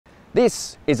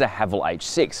This is a Haval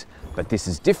H6, but this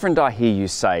is different, I hear you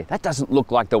say. That doesn't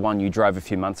look like the one you drove a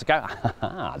few months ago.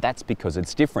 That's because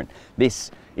it's different.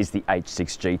 This is the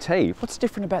H6 GT. What's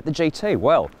different about the GT?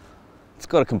 Well, it's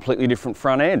got a completely different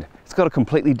front end. It's got a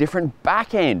completely different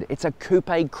back end. It's a coupe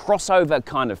crossover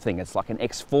kind of thing. It's like an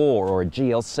X4 or a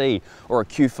GLC or a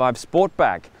Q5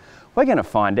 Sportback. We're going to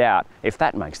find out if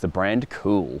that makes the brand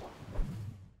cool.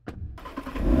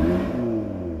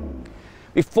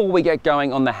 Before we get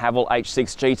going on the Haval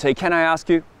H6 GT, can I ask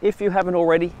you, if you haven't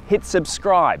already, hit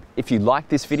subscribe. If you like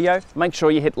this video, make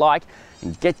sure you hit like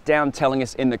and get down telling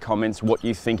us in the comments what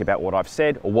you think about what I've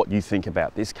said or what you think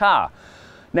about this car.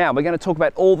 Now, we're going to talk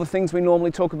about all the things we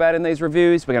normally talk about in these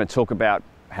reviews. We're going to talk about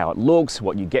how it looks,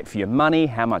 what you get for your money,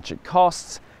 how much it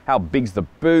costs, how big's the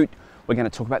boot. We're going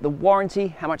to talk about the warranty,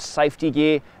 how much safety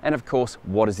gear, and of course,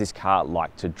 what is this car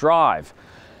like to drive?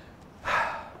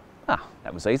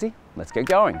 That was easy. Let's get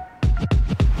going.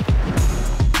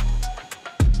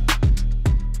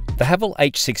 The Haval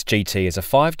H6 GT is a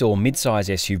 5-door mid-size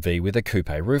SUV with a coupe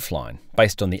roofline.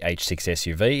 Based on the H6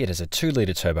 SUV, it has a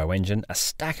 2-litre turbo engine, a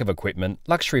stack of equipment,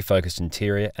 luxury-focused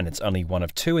interior, and it's only one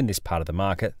of two in this part of the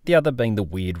market, the other being the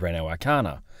weird Renault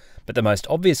Arcana. But the most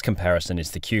obvious comparison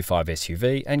is the Q5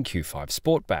 SUV and Q5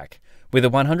 Sportback. With a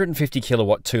 150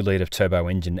 kilowatt 2-litre turbo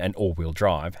engine and all-wheel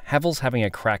drive, Haval's having a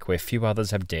crack where few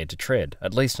others have dared to tread,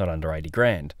 at least not under 80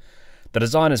 grand. The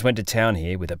designers went to town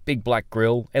here with a big black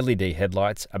grille, LED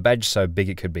headlights, a badge so big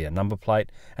it could be a number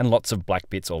plate, and lots of black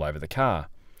bits all over the car.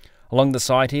 Along the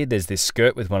side here, there's this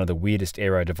skirt with one of the weirdest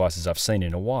aero devices I've seen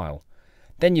in a while.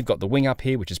 Then you've got the wing up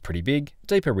here, which is pretty big,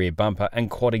 deeper rear bumper, and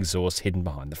quad exhausts hidden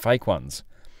behind the fake ones.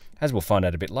 As we'll find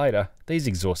out a bit later, these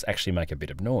exhausts actually make a bit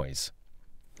of noise.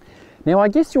 Now, I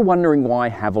guess you're wondering why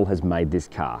Haval has made this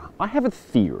car. I have a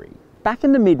theory. Back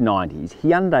in the mid-90s,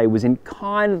 Hyundai was in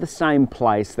kind of the same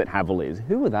place that Haval is.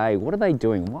 Who are they? What are they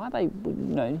doing? Why are they,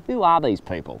 who are these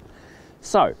people?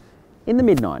 So, in the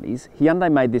mid-90s,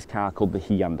 Hyundai made this car called the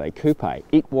Hyundai Coupe.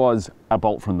 It was a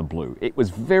bolt from the blue. It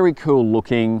was very cool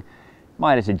looking.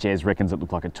 My editor Jez reckons it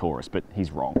looked like a Taurus, but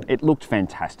he's wrong. It looked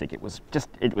fantastic. It was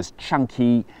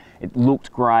chunky. It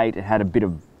looked great. It had a bit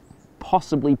of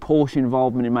possibly Porsche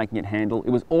involvement in making it handle.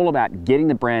 It was all about getting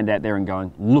the brand out there and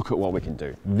going, look at what we can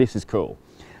do. This is cool.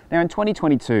 Now in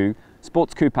 2022,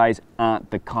 sports coupes aren't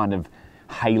the kind of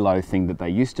halo thing that they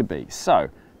used to be. So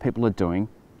people are doing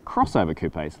crossover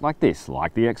coupes like this,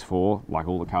 like the X4, like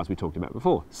all the cars we talked about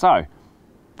before. So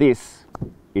this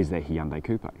is their Hyundai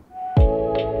Coupe.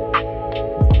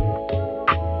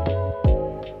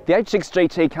 The H6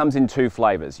 GT comes in two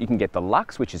flavours. You can get the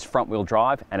Luxe, which is front-wheel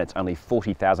drive, and it's only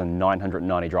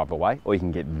 40,990 drive away, or you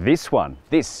can get this one.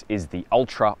 This is the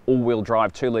Ultra all-wheel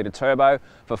drive 2-litre turbo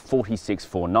for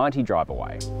 46,490 drive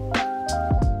away.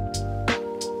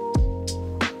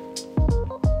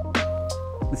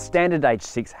 The standard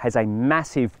H6 has a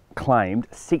massive claimed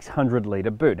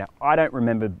 600-litre boot. Now, I don't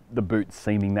remember the boot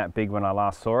seeming that big when I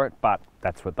last saw it, but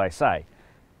that's what they say.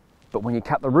 But when you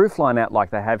cut the roofline out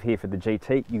like they have here for the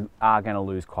GT, you are going to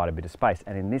lose quite a bit of space.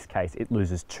 And in this case, it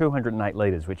loses 208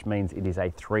 litres, which means it is a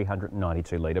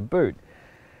 392-litre boot.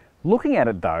 Looking at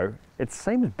it though, it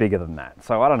seems bigger than that.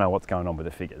 So I don't know what's going on with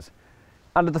the figures.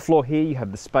 Under the floor here, you have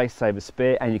the space saver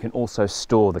spare, and you can also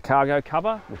store the cargo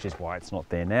cover, which is why it's not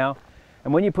there now.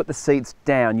 And when you put the seats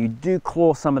down, you do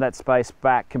claw some of that space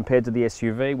back compared to the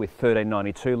SUV with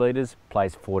 1392 litres,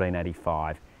 plays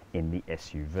 1485 in the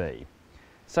SUV.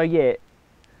 So yeah,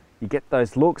 you get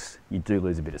those looks, you do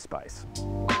lose a bit of space.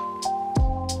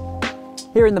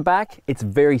 Here in the back, it's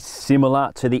very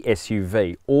similar to the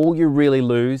SUV. All you really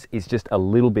lose is just a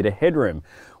little bit of headroom.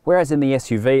 Whereas in the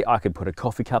SUV, I could put a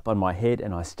coffee cup on my head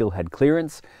and I still had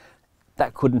clearance.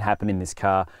 That couldn't happen in this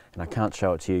car, and I can't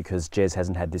show it to you because Jez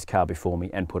hasn't had this car before me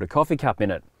and put a coffee cup in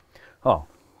it. Oh,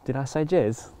 did I say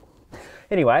Jez?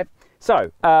 Anyway, so,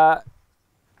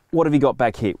 what have you got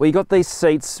back here? Well, you got these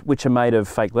seats which are made of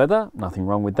fake leather, nothing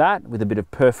wrong with that, with a bit of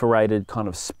perforated kind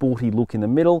of sporty look in the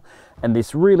middle, and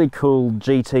this really cool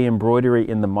GT embroidery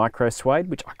in the micro suede,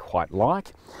 which I quite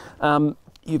like.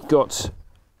 You've got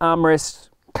armrests,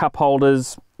 cup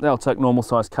holders, they'll take normal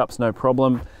size cups, no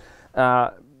problem.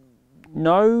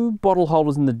 No bottle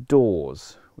holders in the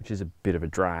doors, which is a bit of a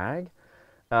drag.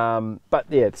 But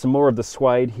yeah, some more of the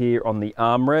suede here on the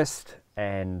armrest.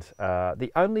 And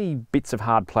the only bits of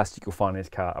hard plastic you'll find in this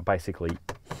car are basically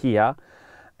here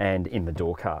and in the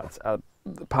door cards.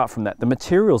 Apart from that, the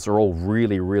materials are all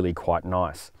really, really quite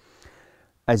nice.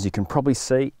 As you can probably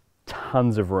see,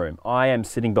 tons of room. I am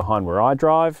sitting behind where I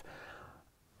drive.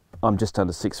 I'm just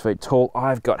under 6 feet tall.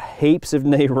 I've got heaps of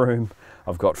knee room.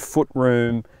 I've got foot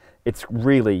room. It's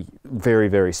really very,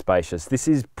 very spacious. This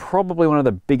is probably one of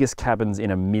the biggest cabins in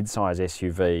a mid-size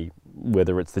SUV,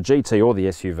 whether it's the GT or the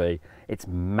SUV. It's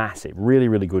massive, really,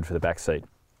 really good for the back seat.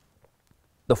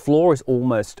 The floor is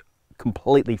almost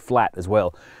completely flat as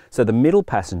well. So the middle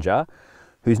passenger,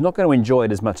 who's not going to enjoy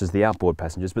it as much as the outboard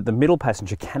passengers, but the middle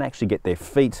passenger can actually get their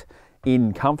feet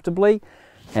in comfortably,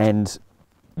 and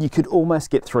you could almost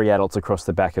get 3 adults across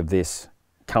the back of this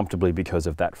comfortably because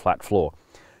of that flat floor.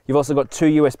 You've also got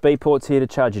 2 USB ports here to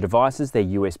charge your devices. They're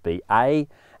USB-A,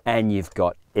 and you've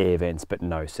got air vents, but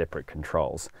no separate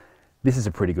controls. This is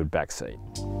a pretty good back seat.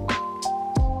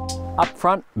 Up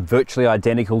front, virtually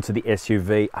identical to the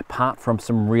SUV, apart from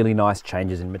some really nice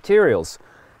changes in materials.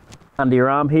 Under your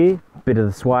arm here, bit of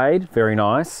the suede, very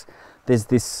nice. There's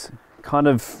this kind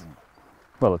of,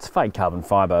 well, it's fake carbon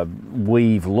fibre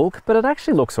weave look, but it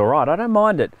actually looks all right. I don't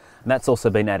mind it. And that's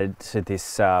also been added to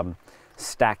this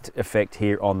stacked effect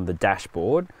here on the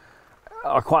dashboard.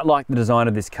 I quite like the design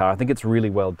of this car. I think it's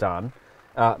really well done.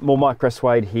 More micro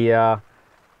suede here,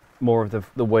 more of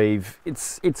the weave.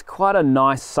 It's quite a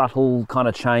nice, subtle kind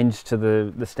of change to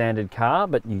the standard car,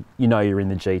 but you know you're in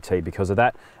the GT because of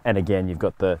that. And again, you've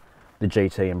got the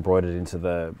GT embroidered into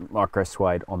the micro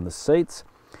suede on the seats.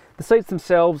 The seats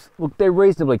themselves, look, they're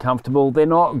reasonably comfortable. They're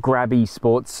not grabby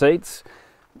sports seats,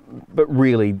 but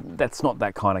really, that's not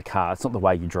that kind of car. It's not the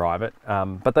way you drive it.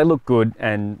 But they look good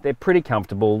and they're pretty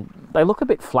comfortable. They look a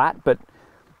bit flat, but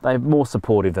they're more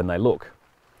supportive than they look.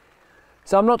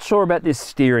 So I'm not sure about this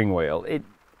steering wheel.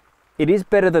 It is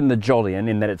better than the Jolyon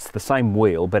in that it's the same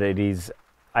wheel, but it is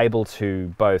able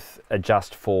to both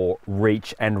adjust for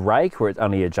reach and rake, where it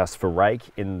only adjusts for rake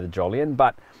in the Jolyon.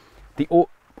 But the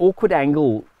awkward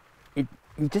angle,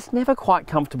 you're just never quite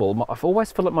comfortable. I've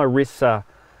always felt like my wrists are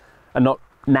not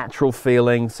natural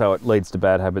feeling, so it leads to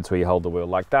bad habits where you hold the wheel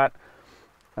like that.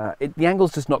 The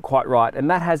angle's just not quite right, and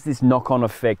that has this knock-on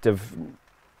effect of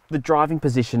the driving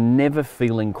position never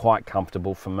feeling quite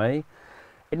comfortable for me.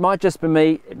 It might just be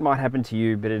me, it might happen to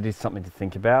you, but it is something to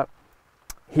think about.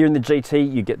 Here in the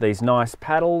GT, you get these nice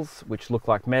paddles, which look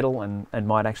like metal and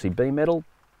might actually be metal.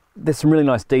 There's some really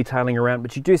nice detailing around,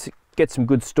 but you do get some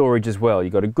good storage as well.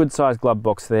 You've got a good sized glove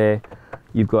box there.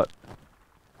 You've got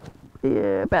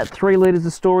about 3 litres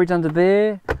of storage under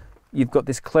there. You've got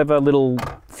this clever little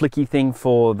flicky thing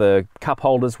for the cup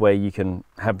holders where you can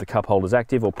have the cup holders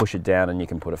active or push it down and you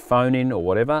can put a phone in or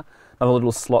whatever. Another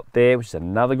little slot there, which is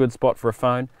another good spot for a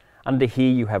phone. Under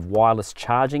here you have wireless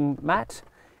charging mat,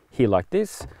 here like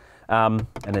this. And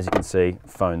as you can see,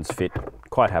 phones fit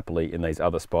quite happily in these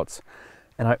other spots.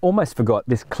 And I almost forgot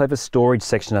this clever storage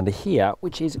section under here,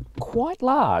 which is quite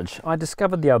large. I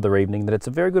discovered the other evening that it's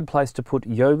a very good place to put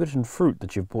yogurt and fruit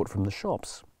that you've bought from the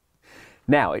shops.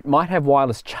 Now, it might have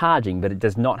wireless charging, but it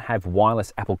does not have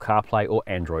wireless Apple CarPlay or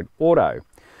Android Auto.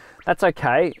 That's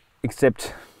okay,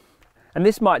 except, and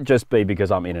this might just be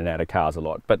because I'm in and out of cars a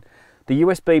lot, but the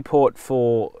USB port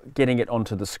for getting it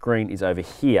onto the screen is over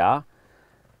here,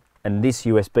 and this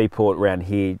USB port around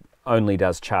here only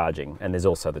does charging, and there's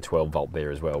also the 12 volt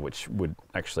there as well, which would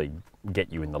actually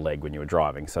get you in the leg when you were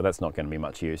driving, so that's not going to be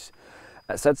much use.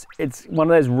 So it's one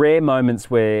of those rare moments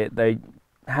where they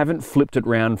haven't flipped it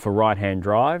round for right-hand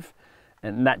drive,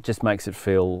 and that just makes it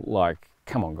feel like,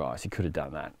 come on guys, you could have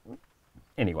done that.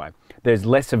 Anyway, there's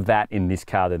less of that in this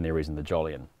car than there is in the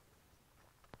Jolyon.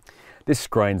 This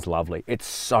screen's lovely. It's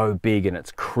so big and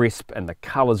it's crisp and the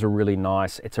colours are really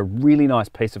nice. It's a really nice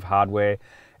piece of hardware.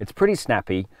 It's pretty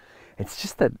snappy. It's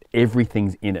just that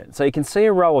everything's in it. So you can see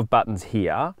a row of buttons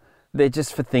here. They're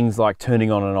just for things like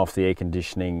turning on and off the air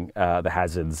conditioning, the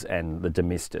hazards and the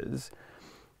demisters.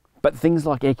 But things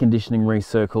like air conditioning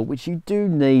recircle, which you do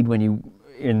need when you're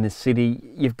in the city,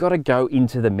 you've got to go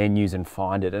into the menus and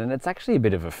find it. And it's actually a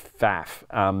bit of a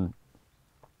faff.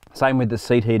 Same with the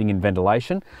seat heating and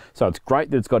ventilation. So it's great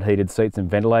that it's got heated seats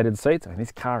and ventilated seats. I mean,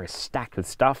 this car is stacked with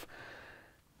stuff,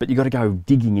 but you've got to go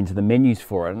digging into the menus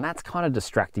for it. And that's kind of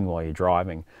distracting while you're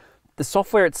driving. The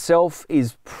software itself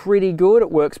is pretty good.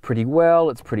 It works pretty well.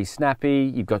 It's pretty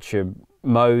snappy. You've got your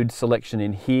mode selection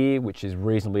in here, which is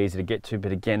reasonably easy to get to.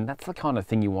 But again, that's the kind of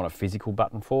thing you want a physical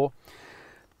button for.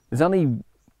 There's only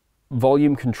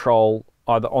volume control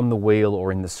either on the wheel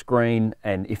or in the screen,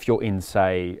 and if you're in,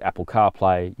 say, Apple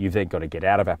CarPlay, you've then got to get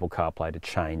out of Apple CarPlay to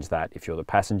change that if you're the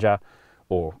passenger,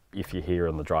 or if you're here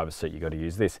on the driver's seat, you've got to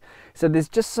use this. So there's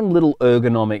just some little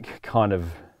ergonomic kind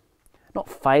of, not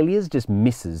failures, just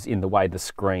misses in the way the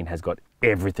screen has got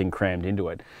everything crammed into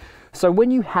it. So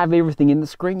when you have everything in the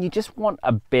screen, you just want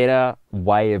a better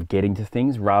way of getting to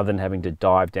things rather than having to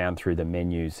dive down through the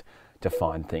menus to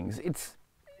find things.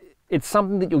 It's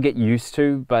something that you'll get used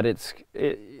to, but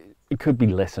it could be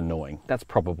less annoying. That's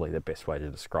probably the best way to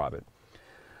describe it.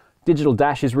 Digital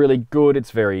dash is really good.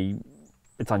 It's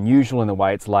unusual in the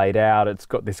way it's laid out. It's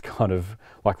got this kind of,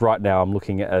 like right now I'm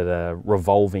looking at a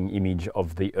revolving image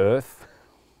of the Earth.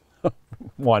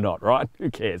 Why not, right? Who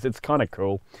cares? It's kind of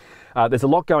cool. There's a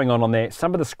lot going on there.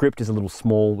 Some of the script is a little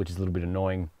small, which is a little bit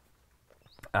annoying.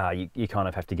 You kind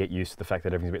of have to get used to the fact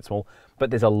that everything's a bit small, but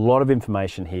there's a lot of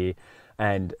information here.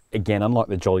 And again, unlike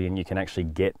the Jolyon, you can actually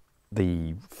get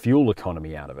the fuel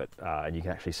economy out of it, and you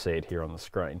can actually see it here on the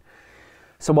screen.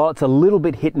 So while it's a little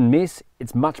bit hit and miss,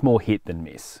 it's much more hit than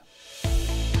miss.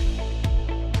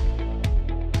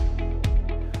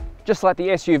 Just like the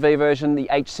SUV version, the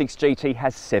H6 GT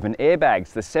has 7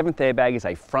 airbags. The 7th airbag is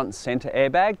a front center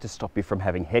airbag to stop you from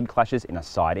having head clashes in a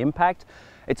side impact.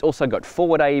 It's also got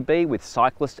forward AEB with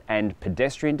cyclist and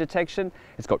pedestrian detection.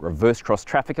 It's got reverse cross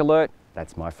traffic alert,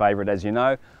 that's my favorite as you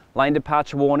know, lane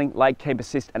departure warning, lane keep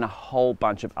assist, and a whole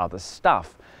bunch of other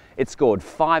stuff. It scored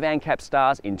 5 ANCAP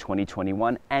stars in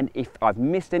 2021, and if I've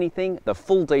missed anything, the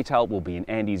full detail will be in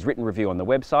Andy's written review on the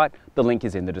website. The link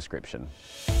is in the description.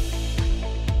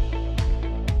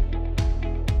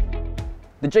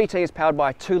 The GT is powered by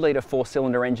a 2-litre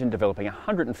 4-cylinder engine developing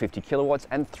 150 kilowatts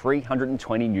and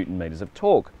 320 newton meters of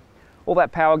torque. All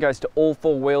that power goes to all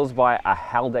 4 wheels via a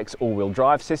Haldex all-wheel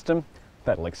drive system.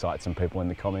 That'll excite some people in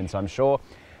the comments, I'm sure.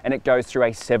 And it goes through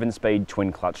a 7-speed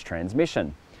twin-clutch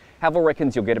transmission. Haval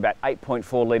reckons you'll get about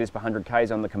 8.4 litres per 100 k's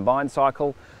on the combined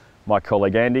cycle. My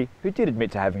colleague Andy, who did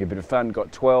admit to having a bit of fun,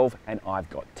 got 12 and I've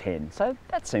got 10. So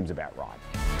that seems about right.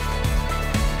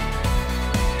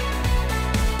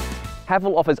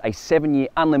 Haval offers a 7-year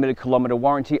unlimited kilometre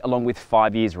warranty along with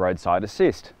 5 years roadside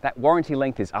assist. That warranty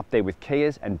length is up there with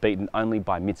Kia's and beaten only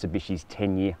by Mitsubishi's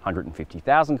 10-year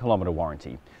 150,000 kilometre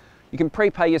warranty. You can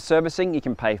prepay your servicing. You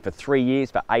can pay for 3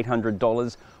 years for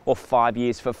 $800 or 5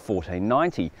 years for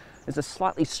 $1,490. There's a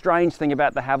slightly strange thing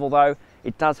about the Haval though.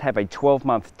 It does have a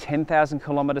 12-month 10,000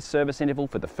 kilometre service interval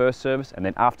for the first service, and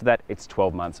then after that it's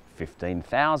 12 months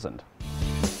 15,000.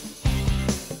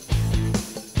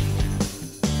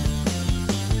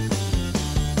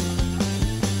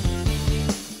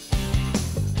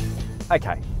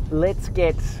 Okay, let's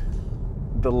get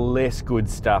the less good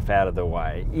stuff out of the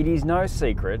way. It is no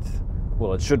secret,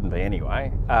 well it shouldn't be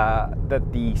anyway,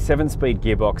 that the 7-speed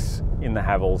gearbox in the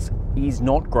Havals is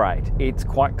not great. It's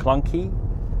quite clunky,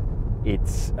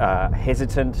 it's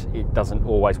hesitant, it doesn't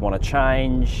always want to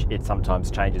change, it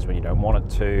sometimes changes when you don't want it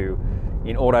to.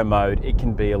 In auto mode it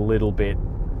can be a little bit,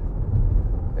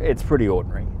 it's pretty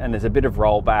ordinary, and there's a bit of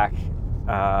rollback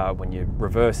when you're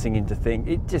reversing into things.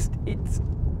 It just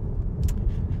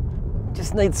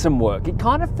needs some work. It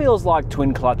kind of feels like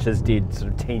twin clutches did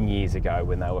sort of 10 years ago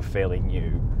when they were fairly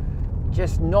new.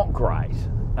 Just not great.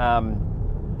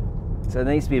 So there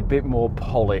needs to be a bit more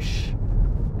polish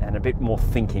and a bit more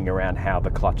thinking around how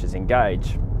the clutches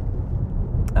engage.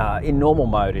 In normal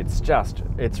mode, it's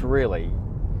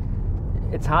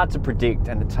hard to predict,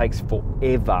 and it takes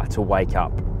forever to wake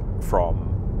up from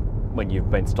when you've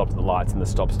been stopped at the lights and the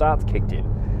stop start's kicked in.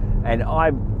 And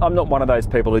I'm not one of those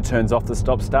people who turns off the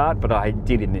stop start, but I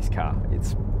did in this car.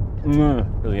 It's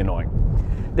really annoying.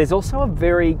 There's also a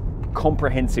very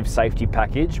comprehensive safety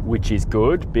package, which is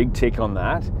good, big tick on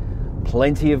that.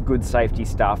 Plenty of good safety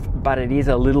stuff, but it is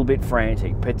a little bit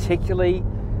frantic, particularly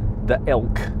the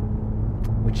ELK,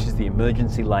 which is the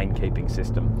emergency lane keeping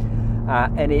system.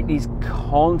 And it is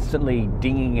constantly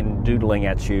dinging and doodling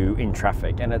at you in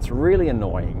traffic, and it's really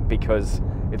annoying because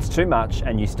it's too much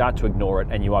and you start to ignore it,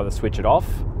 and you either switch it off,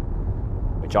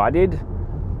 which I did,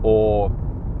 or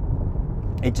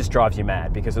it just drives you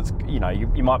mad because it's, you know,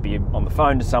 you might be on the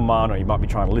phone to someone, or you might be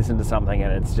trying to listen to something,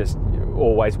 and it's just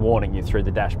always warning you through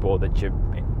the dashboard that you're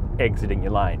exiting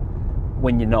your lane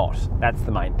when you're not. That's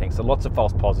the main thing. So lots of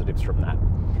false positives from that.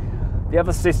 The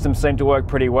other systems seem to work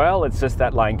pretty well. It's just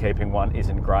that lane keeping one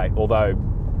isn't great, although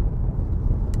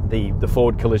the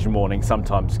forward collision warning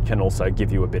sometimes can also give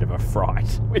you a bit of a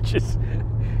fright, which is,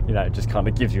 you know, just kind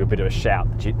of gives you a bit of a shout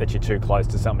that you're too close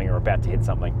to something or about to hit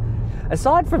something.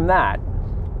 Aside from that,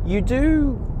 you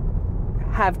do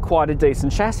have quite a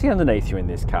decent chassis underneath you in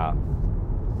this car.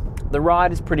 The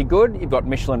ride is pretty good. You've got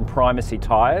Michelin Primacy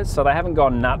tyres, so they haven't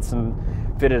gone nuts and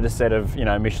fitted a set of, you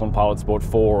know, Michelin Pilot Sport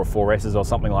 4 or 4S's or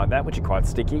something like that, which are quite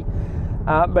sticky.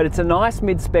 But it's a nice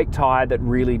mid-spec tyre that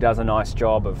really does a nice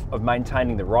job of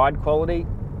maintaining the ride quality,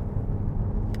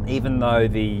 even though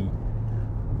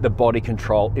the body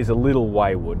control is a little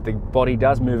wayward. The body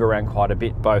does move around quite a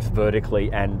bit, both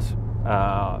vertically and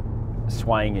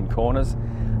swaying in corners.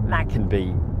 And that can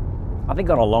be, I think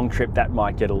on a long trip that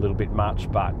might get a little bit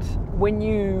much, but when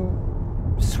you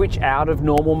switch out of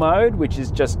normal mode, which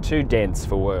is just too dense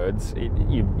for words,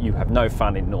 you have no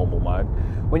fun in normal mode.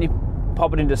 When you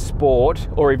pop it into sport,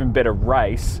 or even better,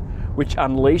 race, which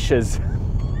unleashes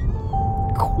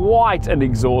quite an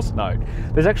exhaust note.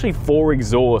 There's actually 4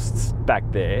 exhausts back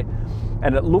there,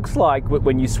 and it looks like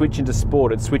when you switch into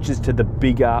sport, it switches to the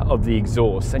bigger of the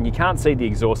exhausts, and you can't see the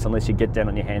exhaust unless you get down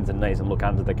on your hands and knees and look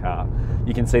under the car.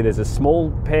 You can see there's a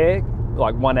small pair,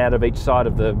 like one out of each side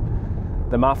of the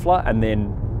muffler, and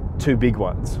then 2 big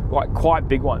ones, like quite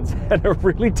big ones, and it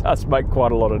really does make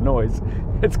quite a lot of noise.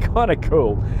 It's kind of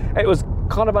cool. It was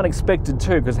kind of unexpected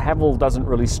too, because Haval doesn't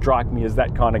really strike me as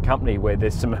that kind of company where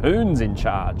there's some hoons in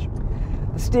charge.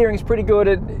 The steering's pretty good.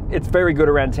 It's very good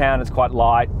around town. It's quite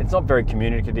light. It's not very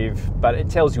communicative, but it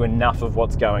tells you enough of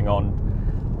what's going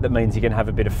on that means you can have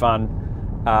a bit of fun.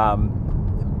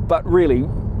 But really,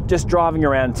 just driving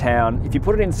around town, if you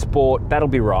put it in sport, that'll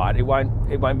be right. It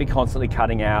won't be constantly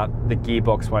cutting out. The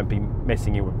gearbox won't be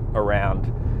messing you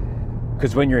around.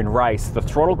 Because when you're in race, the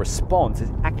throttle response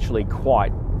is actually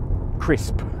quite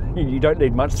crisp. You don't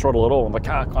need much throttle at all, and the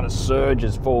car kind of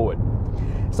surges forward.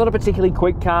 It's not a particularly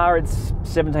quick car. It's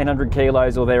 1,700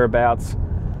 kilos or thereabouts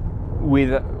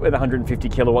with 150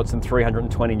 kilowatts and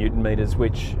 320 Newton meters,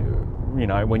 which, you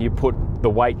know, when you put the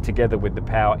weight together with the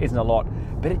power, isn't a lot,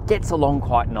 but it gets along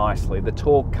quite nicely. The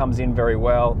torque comes in very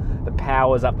well. The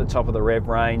power's up the top of the rev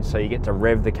range, so you get to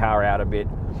rev the car out a bit.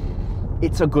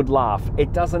 It's a good laugh. It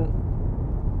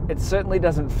certainly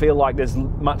doesn't feel like there's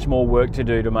much more work to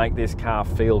do to make this car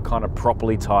feel kind of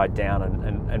properly tied down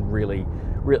and really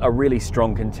a really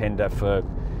strong contender for,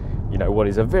 you know, what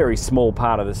is a very small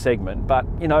part of the segment. But,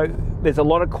 you know, there's a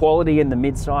lot of quality in the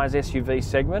mid-size SUV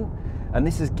segment, and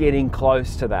this is getting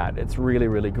close to that. It's really,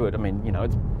 really good. I mean, you know,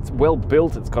 it's well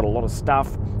built, it's got a lot of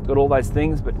stuff, it's got all those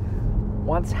things, but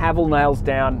once Haval nails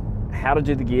down how to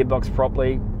do the gearbox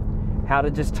properly, how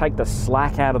to just take the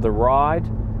slack out of the ride,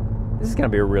 this is going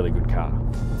to be a really good car.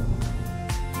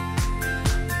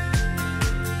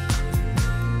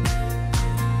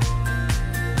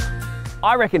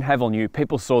 I reckon Haval knew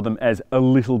people saw them as a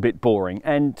little bit boring,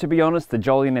 and to be honest, the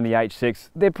Jolyon and the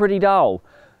H6, they're pretty dull.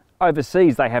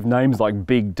 Overseas they have names like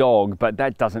Big Dog, but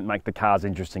that doesn't make the cars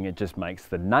interesting, it just makes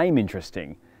the name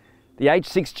interesting. The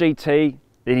H6 GT,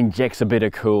 it injects a bit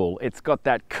of cool. It's got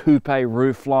that coupe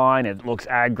roofline, it looks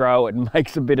aggro, it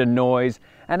makes a bit of noise,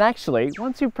 and actually,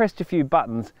 once you've pressed a few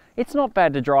buttons, it's not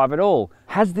bad to drive at all.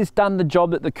 Has this done the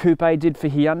job that the coupe did for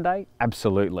Hyundai?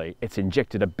 Absolutely. It's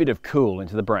injected a bit of cool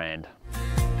into the brand.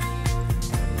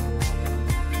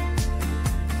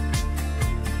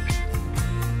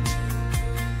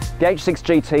 The H6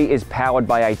 GT is powered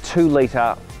by a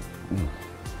 2-litre,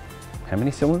 how many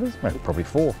cylinders? Probably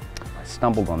 4. I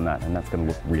stumbled on that, and that's going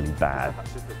to look really bad.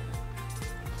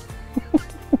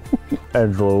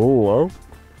 Angelo.